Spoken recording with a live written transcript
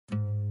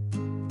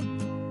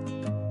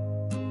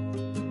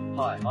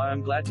Hi, I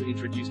am glad to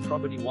introduce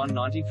property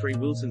 193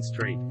 Wilson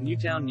Street,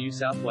 Newtown, New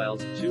South Wales,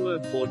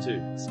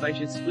 2042.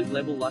 Spacious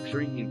split-level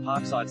luxury in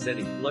Parkside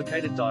setting,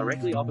 located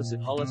directly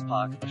opposite Hollis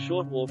Park, a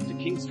short walk to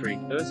King Street,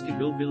 Erskine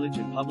Hill Village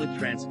and public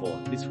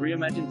transport. This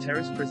reimagined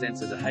terrace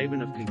presents as a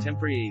haven of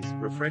contemporary ease,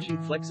 refreshing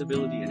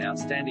flexibility and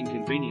outstanding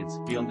convenience.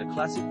 Beyond the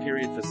classic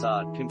period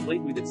facade,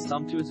 complete with its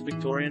sumptuous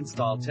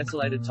Victorian-style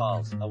tessellated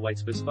tiles,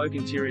 awaits bespoke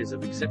interiors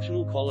of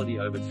exceptional quality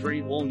over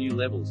 3 all-new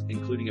levels,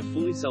 including a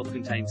fully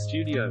self-contained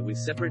studio with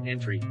separate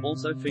entry,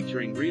 also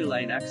featuring rear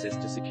lane access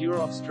to secure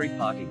off-street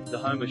parking. The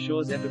home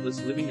assures effortless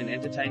living and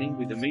entertaining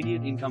with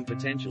immediate income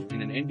potential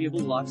in an enviable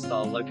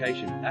lifestyle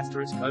location.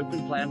 Asterisk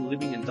open-plan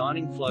living and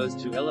dining flows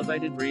to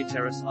elevated rear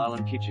terrace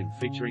island kitchen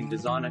featuring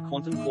designer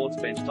quantum quartz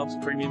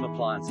benchtops, premium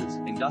appliances,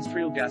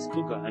 industrial gas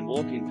cooker and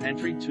walk-in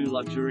pantry. 2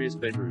 luxurious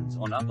bedrooms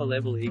on upper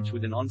level each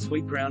with an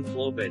ensuite ground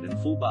floor bed and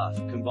full bath,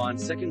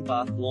 combined second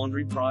bath,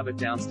 laundry, private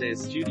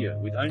downstairs studio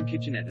with own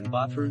kitchenette and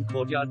bathroom,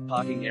 courtyard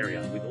parking area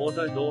with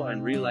auto door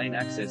and rear lane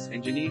access,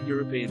 engineered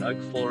European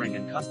oak flooring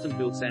and custom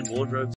built sand wardrobes.